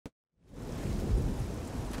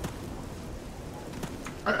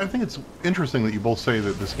I think it's interesting that you both say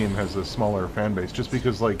that this game has a smaller fan base, just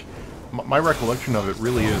because, like, my recollection of it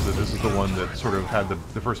really is that this is the one that sort of had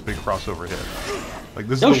the first big crossover hit. Like,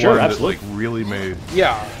 this is the one absolutely. that, like, really made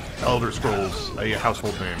Elder Scrolls a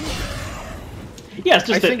household name. Yeah, it's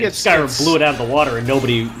just that Skyrim blew it out of the water, and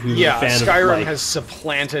nobody who's a fan of Skyrim has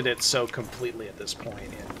supplanted it so completely at this point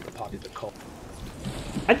in the popular cult.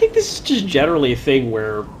 I think this is just generally a thing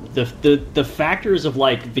where the factors of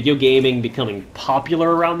like video gaming becoming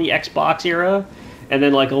popular around the Xbox era, and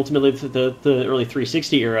then like ultimately the early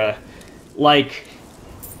 360 era, like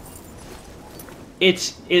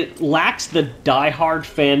it lacks the diehard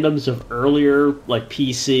fandoms of earlier like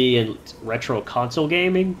PC and retro console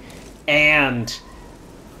gaming, and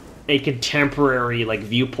a contemporary like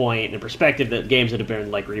viewpoint and perspective that games that have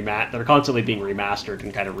been like that are constantly being remastered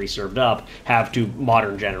and kind of reserved up have to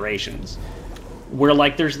modern generations, where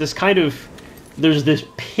like there's this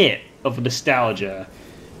pit of nostalgia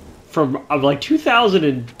from like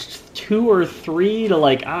 2002 or 3 to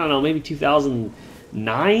like I don't know, maybe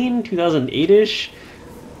 2009 2008ish,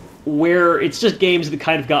 where it's just games that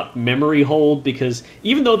kind of got memory hold because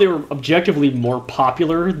even though they were objectively more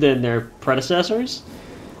popular than their predecessors,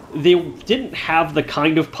 they didn't have the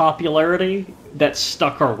kind of popularity that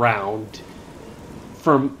stuck around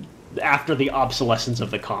from after the obsolescence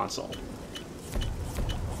of the console.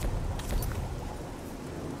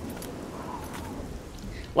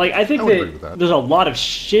 Like, I think that there's a lot of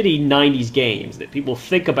shitty 90s games that people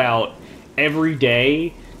think about every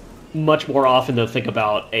day much more often than think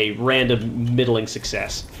about a random middling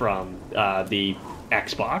success from the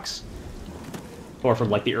Xbox. Or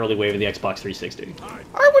from, like, the early wave of the Xbox 360.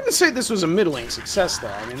 I wouldn't say this was a middling success, though.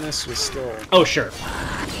 I mean, this was still... Oh, sure.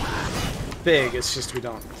 Big, it's just we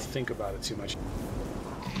don't think about it too much.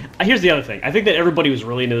 Here's the other thing. I think that everybody who's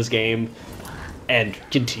really into this game and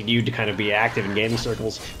continued to kind of be active in gaming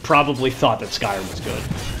circles probably thought that Skyrim was good.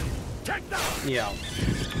 Yeah.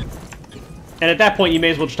 And at that point, you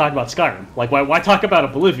may as well just talk about Skyrim. Like, why talk about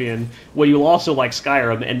Oblivion when you also like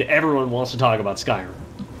Skyrim and everyone wants to talk about Skyrim?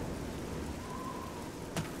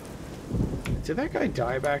 Did that guy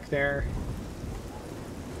die back there?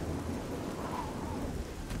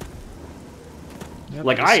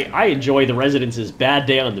 Like, I enjoy The Residence's Bad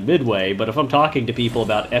Day on the Midway, but if I'm talking to people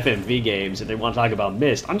about FMV games and they want to talk about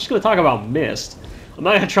Myst, I'm just going to talk about Myst. I'm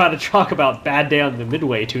not going to try to talk about Bad Day on the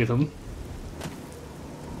Midway to them.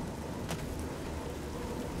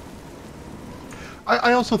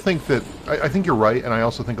 I also think that... I think you're right, and I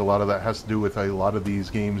also think a lot of that has to do with a lot of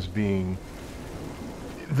these games being...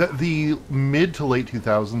 The mid to late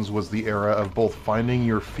 2000s was the era of both finding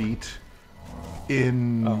your feet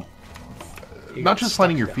in... not just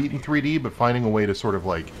finding your feet in 3D, but finding a way to sort of,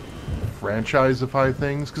 like, franchise-ify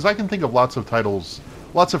things. Because I can think of lots of titles,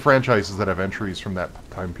 lots of franchises that have entries from that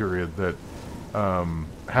time period that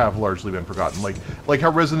have largely been forgotten. Like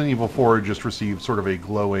how Resident Evil 4 just received sort of a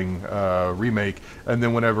glowing remake, and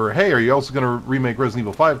then whenever, hey, are you also going to remake Resident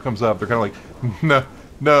Evil 5 comes up, they're kind of like,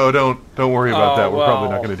 no, don't worry about that. We're probably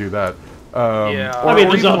not going to do that. Yeah. I mean,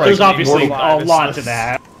 there's obviously a lot to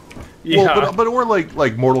that. Yeah. Well, but or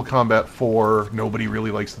like Mortal Kombat 4. Nobody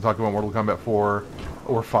really likes to talk about Mortal Kombat 4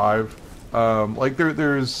 or 5. Like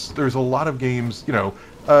there's a lot of games. You know,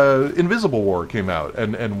 Invisible War came out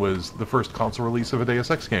and was the first console release of a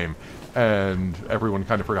Deus Ex game, and everyone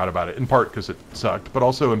kind of forgot about it. In part because it sucked, but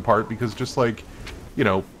also in part because just like, you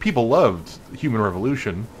know, people loved Human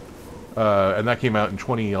Revolution. And that came out in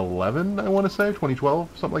 2011, I want to say, 2012,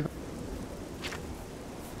 something like that.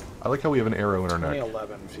 I like how we have an arrow in our neck.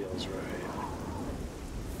 2011 feels right.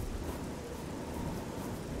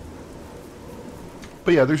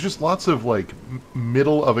 But yeah, there's just lots of, like,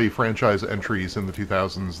 middle of a franchise entries in the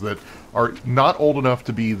 2000s that are not old enough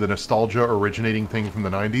to be the nostalgia originating thing from the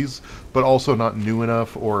 90s, but also not new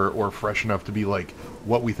enough or fresh enough to be, like,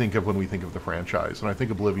 what we think of when we think of the franchise. And I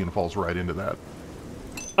think Oblivion falls right into that.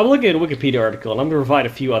 I'm looking at a Wikipedia article, and I'm going to provide a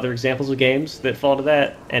few other examples of games that fall to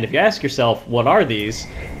that. And if you ask yourself, what are these?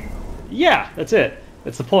 Yeah, that's it.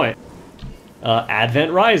 That's the point.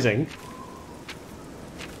 Advent Rising.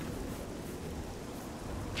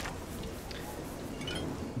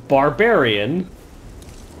 Barbarian.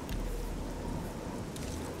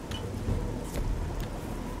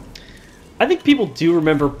 I think people do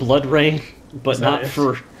remember Blood Rain, but not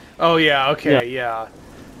for... Oh, yeah, okay, yeah.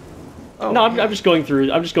 Oh, no, I'm just going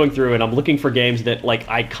through. I'm just going through, and I'm looking for games that like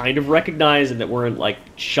I kind of recognize and that weren't like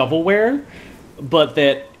shovelware, but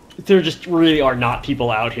that there just really are not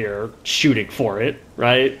people out here shooting for it,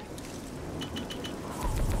 right?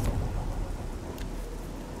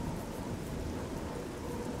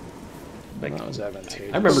 That was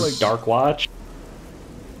advantageous. I remember Dark Watch.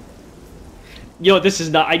 you know, this is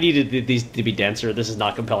not. I needed these to be denser. This is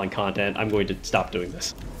not compelling content. I'm going to stop doing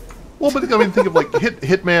this. Well, but I mean, think of like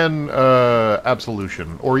Hitman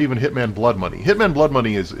Absolution, or even Hitman Blood Money. Hitman Blood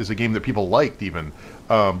Money is a game that people liked, even.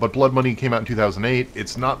 But Blood Money came out in 2008.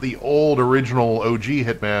 It's not the old original OG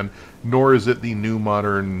Hitman, nor is it the new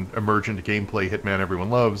modern emergent gameplay Hitman everyone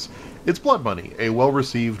loves. It's Blood Money, a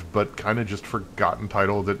well-received but kind of just forgotten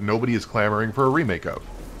title that nobody is clamoring for a remake of.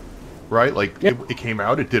 Right? Like, yep. it came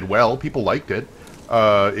out, it did well, people liked it.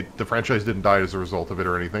 The franchise didn't die as a result of it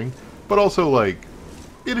or anything. But also, like,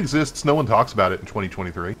 it exists, no one talks about it in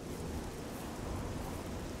 2023.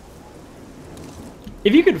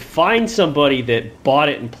 If you could find somebody that bought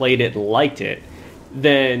it and played it and liked it,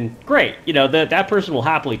 then great. You know, that person will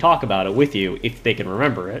happily talk about it with you if they can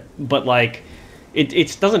remember it. But, like,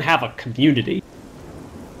 it doesn't have a community.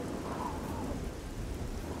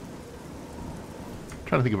 I'm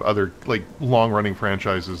trying to think of other, like, long-running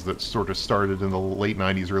franchises that sort of started in the late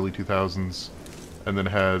 90s, early 2000s, and then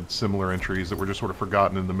had similar entries that were just sort of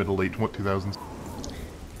forgotten in the middle-late 2000s.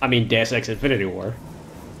 I mean, Deus Ex Infinity War.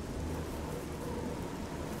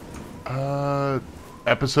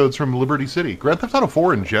 Episodes from Liberty City. Grand Theft Auto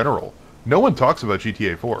 4 in general. No one talks about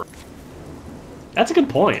GTA 4. That's a good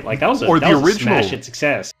point. Like, that was a smash hit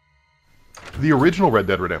success. The original Red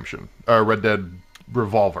Dead Redemption. Red Dead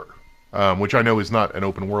Revolver. Which I know is not an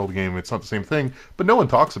open world game. It's not the same thing. But no one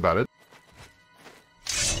talks about it.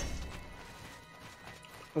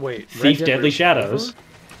 Wait, Thief Deadly Shadows.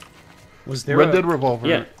 Was there Red Dead Revolver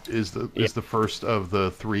Yeah. is the first of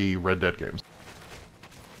the 3 Red Dead games.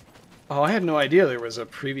 Oh, I had no idea there was a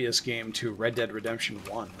previous game to Red Dead Redemption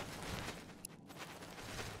 1.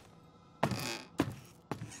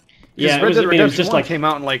 Yeah, Red Dead Redemption just 1 like came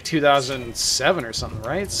out in like 2007 or something,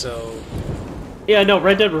 right? So yeah, no,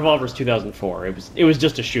 Red Dead Revolver was 2004. It was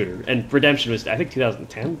just a shooter, and Redemption was I think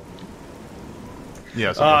 2010.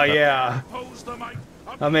 Yeah. Oh like that. yeah,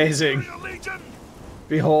 amazing.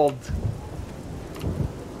 Behold.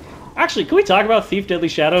 Actually, can we talk about Thief Deadly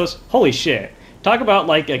Shadows? Holy shit. Talk about,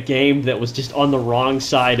 like, a game that was just on the wrong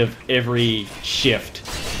side of every shift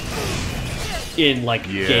in, like,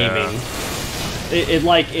 gaming.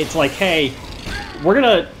 It's like, hey, we're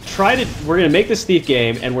gonna make this Thief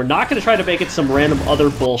game, and we're not gonna try to make it some random other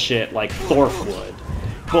bullshit like Thorfwood,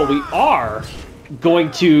 but we are going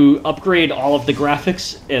to upgrade all of the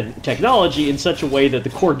graphics and technology in such a way that the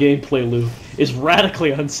core gameplay loop is radically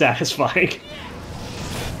unsatisfying.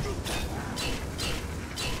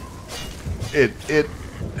 It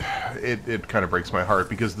kind of breaks my heart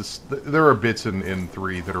because there are bits in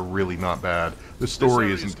 3 that are really not bad. The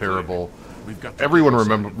story isn't terrible. Everyone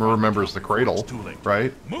remembers the cradle,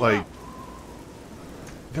 right? Like,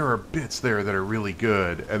 there are bits there that are really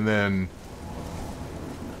good, and then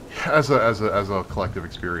as a collective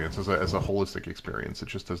experience, as a holistic experience, it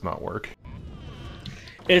just does not work.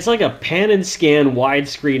 It's like a pan and scan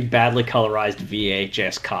widescreen badly colorized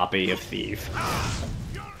VHS copy of Thief.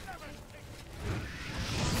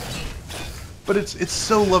 But it's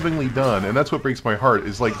so lovingly done, and that's what breaks my heart.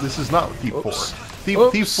 Is like, this is not Thief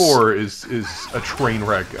 4. Thief 4 is a train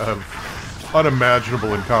wreck of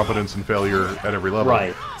unimaginable incompetence and failure at every level.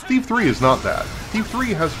 Right. Thief 3 is not that. Thief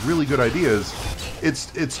 3 has really good ideas.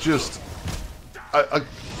 It's just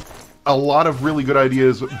a lot of really good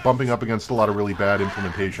ideas bumping up against a lot of really bad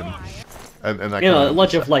implementation. And that a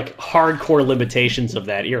bunch of like hardcore limitations of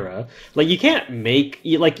that era. Like, you can't make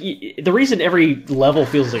the reason every level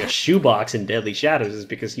feels like a shoebox in Deadly Shadows is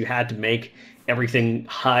because you had to make everything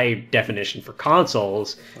high definition for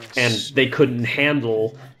consoles, and they couldn't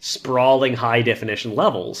handle sprawling high definition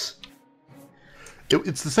levels.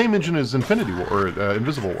 It's the same engine as Infinity War or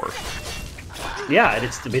Invisible War. Yeah, and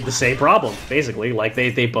it's the same problem basically. Like,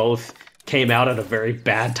 they both came out at a very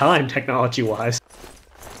bad time technology wise.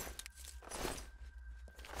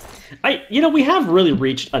 We have really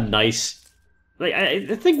reached a nice... Like,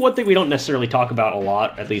 I think one thing we don't necessarily talk about a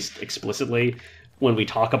lot, at least explicitly, when we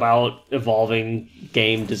talk about evolving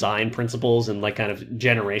game design principles and, like, kind of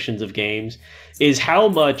generations of games, is how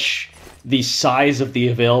much the size of the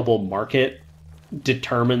available market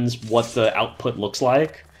determines what the output looks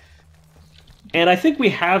like. And I think we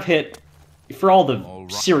have hit... For all the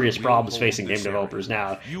serious problems facing game developers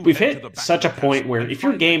now, we've hit such a point where if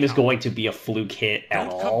your game is going to be a fluke hit at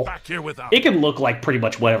all, it can look like pretty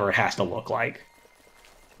much whatever it has to look like.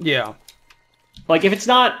 Yeah. Like, if it's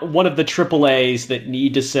not one of the AAAs that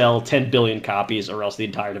need to sell 10 billion copies or else the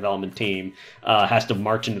entire development team has to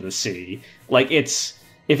march into the city, like, if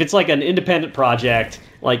it's like an independent project,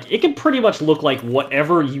 like, it can pretty much look like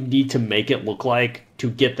whatever you need to make it look like to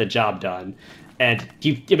get the job done. And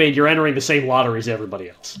you're entering the same lottery as everybody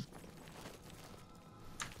else.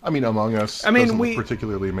 I mean, Among Us I mean, doesn't look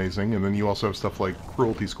particularly amazing, and then you also have stuff like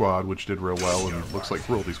Cruelty Squad, which did real well and looks like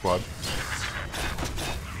Cruelty Squad.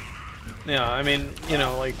 Yeah, I mean, you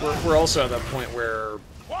know, like, we're also at that point where,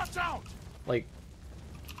 like,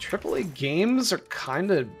 AAA games are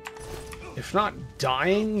kind of, if not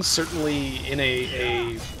dying, certainly in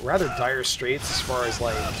a rather dire straits as far as,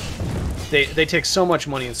 like, they take so much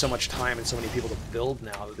money and so much time and so many people to build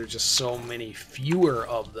now that there's just so many fewer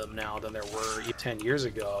of them now than there were 10 years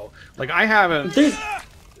ago. Like, I haven't...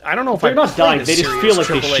 I don't know if I've not dying, played a they just serious feel like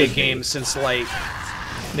they AAA should game be. since, like,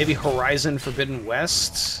 maybe Horizon Forbidden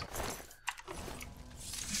West.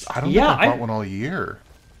 I don't think I've bought one all year.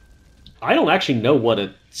 I don't actually know what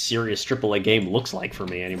a serious AAA game looks like for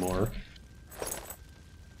me anymore.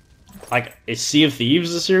 Like, is Sea of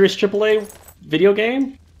Thieves a serious AAA video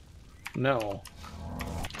game? No.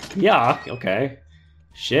 Yeah, okay.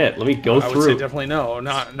 Shit, let me go I through. would say definitely no.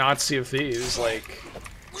 Not Sea of Thieves, like...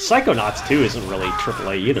 Psychonauts 2 isn't really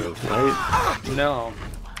AAA either, right? No.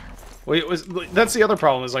 Well, that's the other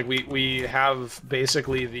problem, is like we have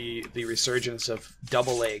basically the resurgence of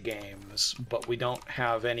AA games, but we don't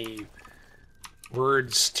have any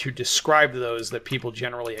words to describe those that people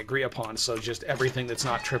generally agree upon, so just everything that's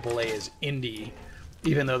not AAA is indie,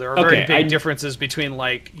 even though there are very big differences between,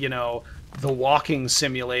 like, you know, the walking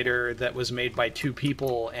simulator that was made by 2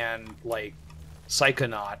 people and, like,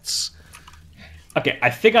 Psychonauts. Okay, I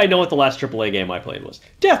think I know what the last AAA game I played was.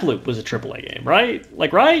 Deathloop was a AAA game, right?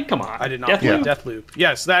 Like, right? Come on. I did not play Deathloop.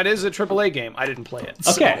 Yes, that is a AAA game. I didn't play it.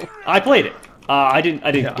 So. Okay, I played it. I didn't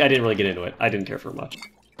really get into it. I didn't care for much.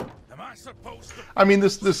 I mean,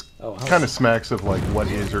 this kind of smacks of, like, what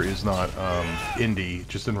is or is not indie,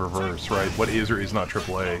 just in reverse, right? What is or is not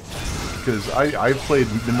AAA. Because I've played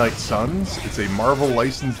Midnight Suns. It's a Marvel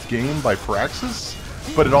licensed game by Firaxis,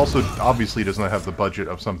 but it also obviously does not have the budget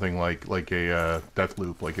of something like a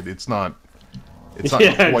Deathloop. Like, it's not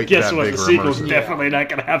quite guess that what? big The or sequel's immersive. definitely not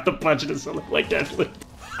going to have the budget of something like Deathloop.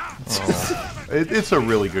 Oh. It's a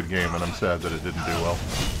really good game, and I'm sad that it didn't do well.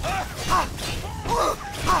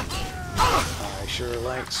 I sure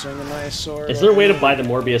like swinging my sword. Is there a way to buy the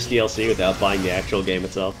Morbius DLC without buying the actual game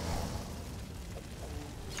itself?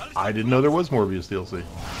 I didn't know there was Morbius DLC.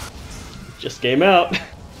 Just came out.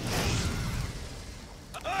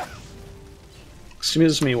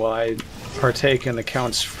 Excuse me while I partake in the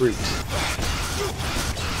Count's fruit.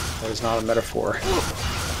 That is not a metaphor.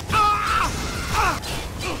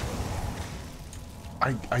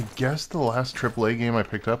 I guess the last AAA game I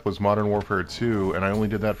picked up was Modern Warfare 2, and I only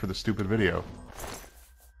did that for the stupid video.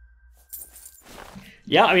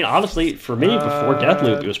 Yeah, I mean, honestly, for me, before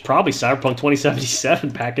Deathloop, it was probably Cyberpunk 2077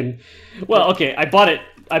 back in... Well, okay, I bought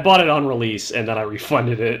it on release, and then I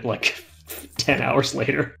refunded it, like, 10 hours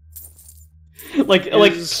later. like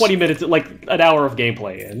 20 minutes, like, an hour of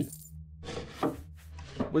gameplay in.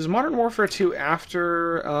 Was Modern Warfare 2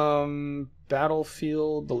 after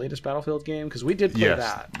Battlefield, the latest Battlefield game? Because we did play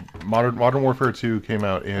that. Modern Warfare 2 came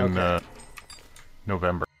out in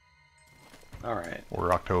November. Alright.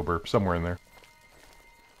 Or October, somewhere in there.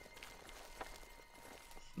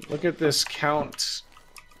 Look at this Count.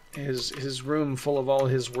 His room full of all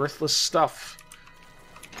his worthless stuff.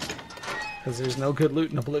 Because there's no good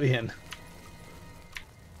loot in Oblivion.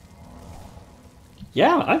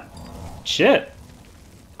 Yeah, shit.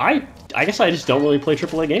 I guess I just don't really play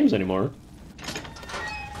AAA games anymore.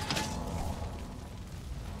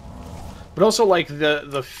 But also, like,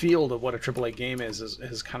 the field of what a AAA game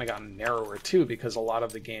has kind of gotten narrower, too, because a lot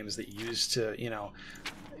of the games that you used to, you know,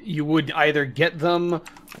 you would either get them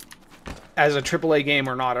as a AAA game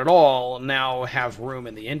or not at all, now have room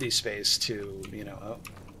in the indie space to, you know...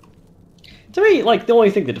 To me, like, the only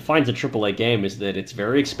thing that defines a AAA game is that it's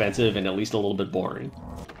very expensive and at least a little bit boring.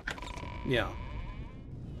 Yeah.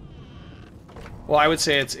 Well, I would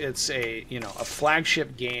say it's a, you know, a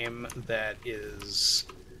flagship game that is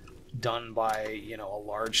done by, you know, a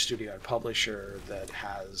large studio and publisher that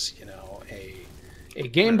has, you know, a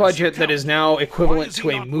game budget that is now equivalent to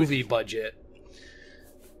a movie budget.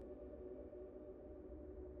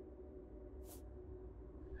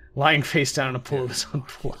 Lying face down in a pool of his own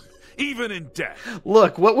blood. Even in death.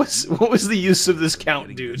 Look, what was the use of this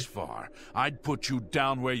Count, dude? This far, I'd put you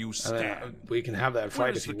down where you stand. We can have that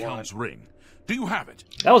fight if you the want. Count's ring? Do you have it?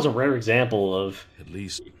 That was a rare example of at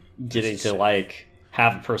least getting to, like,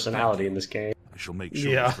 have a personality in this game. I shall make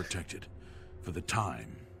sure it's protected for the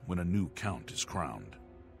time when a new Count is crowned.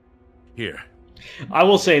 Here. I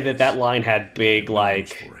will say that line had big,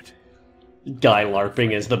 like, guy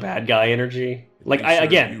LARPing as the bad guy energy. Like, He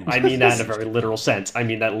again, sure I mean that in a very literal sense. I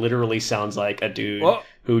mean that literally sounds like a dude Well-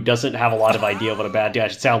 who doesn't have a lot of idea what a bad guy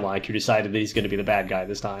should sound like, who decided that he's going to be the bad guy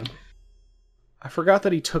this time. I forgot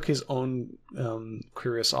that he took his own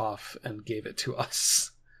Curious off and gave it to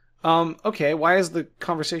us. Okay, why is the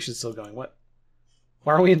conversation still going? What?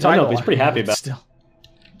 Why are we in I know, dialogue? but he's pretty happy about it. Still.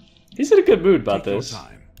 He's in a good mood about Take your this.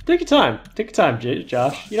 time. Take your time. Take your time,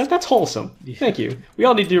 Josh. You know, that's wholesome. Thank you. We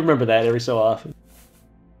all need to remember that every so often.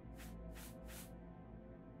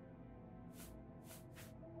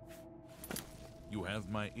 You have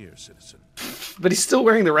my ear, citizen. But he's still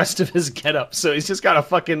wearing the rest of his getup, so he's just got a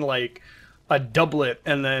fucking, like, a doublet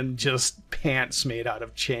and then just pants made out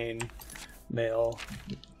of chain mail.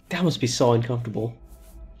 That must be so uncomfortable.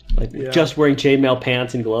 Like, Yeah. just wearing chainmail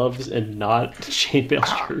pants and gloves and not a chainmail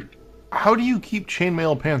shirt. How do you keep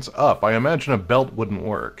chainmail pants up? I imagine a belt wouldn't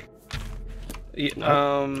work.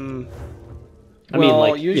 Well,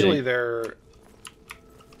 like, usually you know,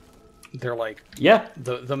 they're like yeah.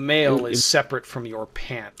 the mail is separate from your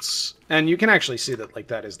pants, and you can actually see that like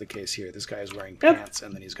that is the case here. This guy is wearing Yep. pants,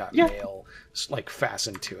 and then he's got Yeah. mail like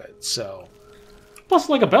fastened to it. So Plus,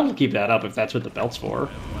 like, a belt will keep that up if that's what the belt's for.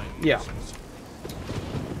 yeah,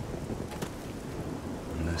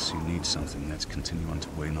 Unless you need something, let's continue on to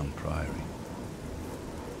Waynon Priory.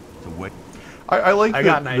 The way. I like I that,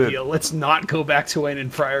 got an that idea. Let's not go back to Wayne and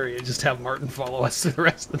Priory and just have Martin follow us to the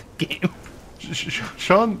rest of the game.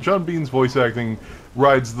 Sean Bean's voice acting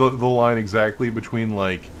rides the line exactly between,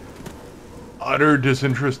 like, utter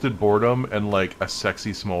disinterested boredom and, like, a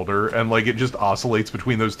sexy smolder, and, like, it just oscillates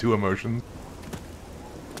between those two emotions.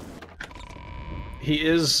 He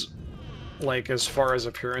is, like, as far as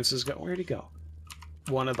appearances go, where'd he go?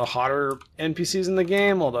 One of the hotter NPCs in the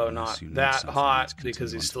game, although not you need that something, hot, let's continue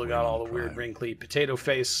because he's on still to got Wayne all the and weird Priory. wrinkly potato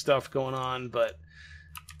face stuff going on, but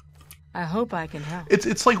I hope I can help.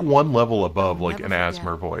 It's like one level above, like, Never an forget.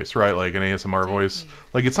 ASMR voice, right? Like, an ASMR voice.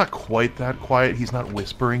 Like, it's not quite that quiet, he's not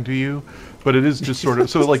whispering to you, but it is just sort of,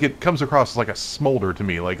 so, like, it comes across as like a smolder to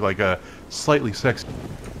me, like a slightly sexy...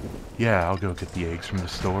 Yeah, I'll go get the eggs from the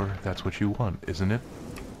store. That's what you want, isn't it?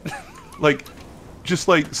 Like, just,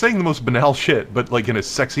 like, saying the most banal shit, but, like, in a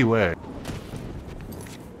sexy way.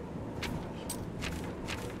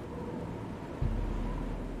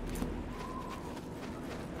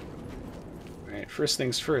 alright, first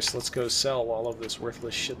things first, let's go sell all of this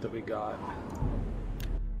worthless shit that we got.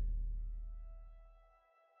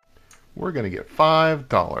 We're gonna get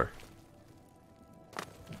 $5.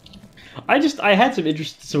 I had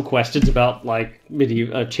some questions about, like,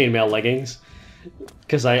 chainmail leggings.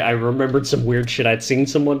 Because I remembered some weird shit I'd seen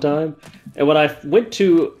some one time. And when I went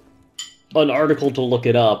to an article to look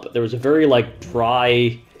it up, there was a very, like,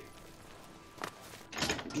 dry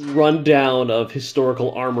rundown of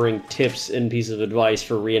historical armoring tips and pieces of advice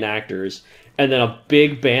for reenactors. And then a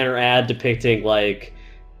big banner ad depicting, like,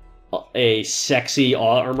 a sexy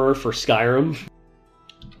armor for Skyrim.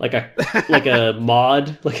 Like a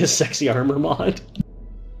mod, like a sexy armor mod.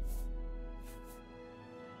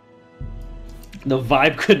 The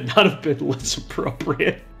vibe could not have been less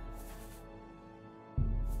appropriate.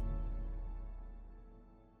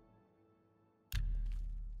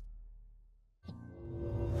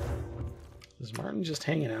 Is Martin just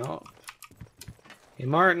hanging out? Hey,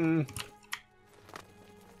 Martin!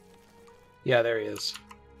 Yeah, there he is.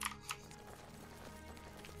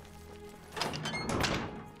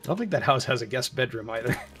 I don't think that house has a guest bedroom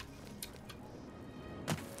either.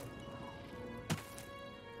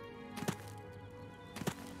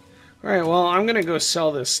 Alright, well, I'm gonna go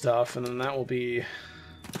sell this stuff, and then that will be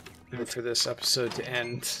it for this episode to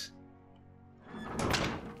end.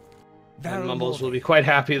 And Mumbles will be quite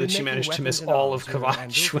happy that she managed to miss all of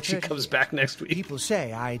Kavach when she comes back next week. People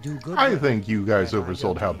say I do good. I work. think you guys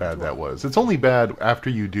oversold how bad that was. It's only bad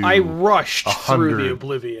after you do... I rushed through 100. the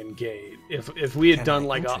Oblivion gate. If we had Can done I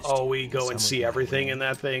like interest oh you we in go some and of see my everything work? in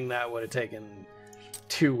that thing, that would have taken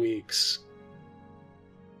 2 weeks.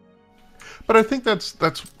 But I think that's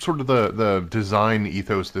sort of the design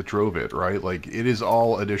ethos that drove it, right? Like, it is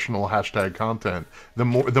all additional hashtag content. The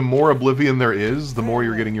more Oblivion there is, the more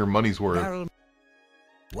you're getting your money's worth. Daryl,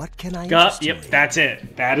 what can I interest you Yep, in? that's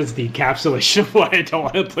it. That is the encapsulation of why I don't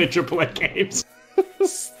want to play AAA games.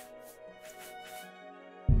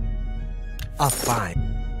 A fine.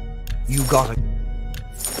 You got it.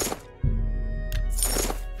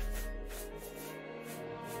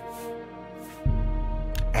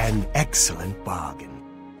 An excellent bargain.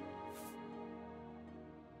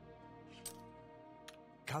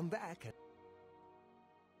 Come back.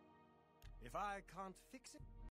 If I can't fix it.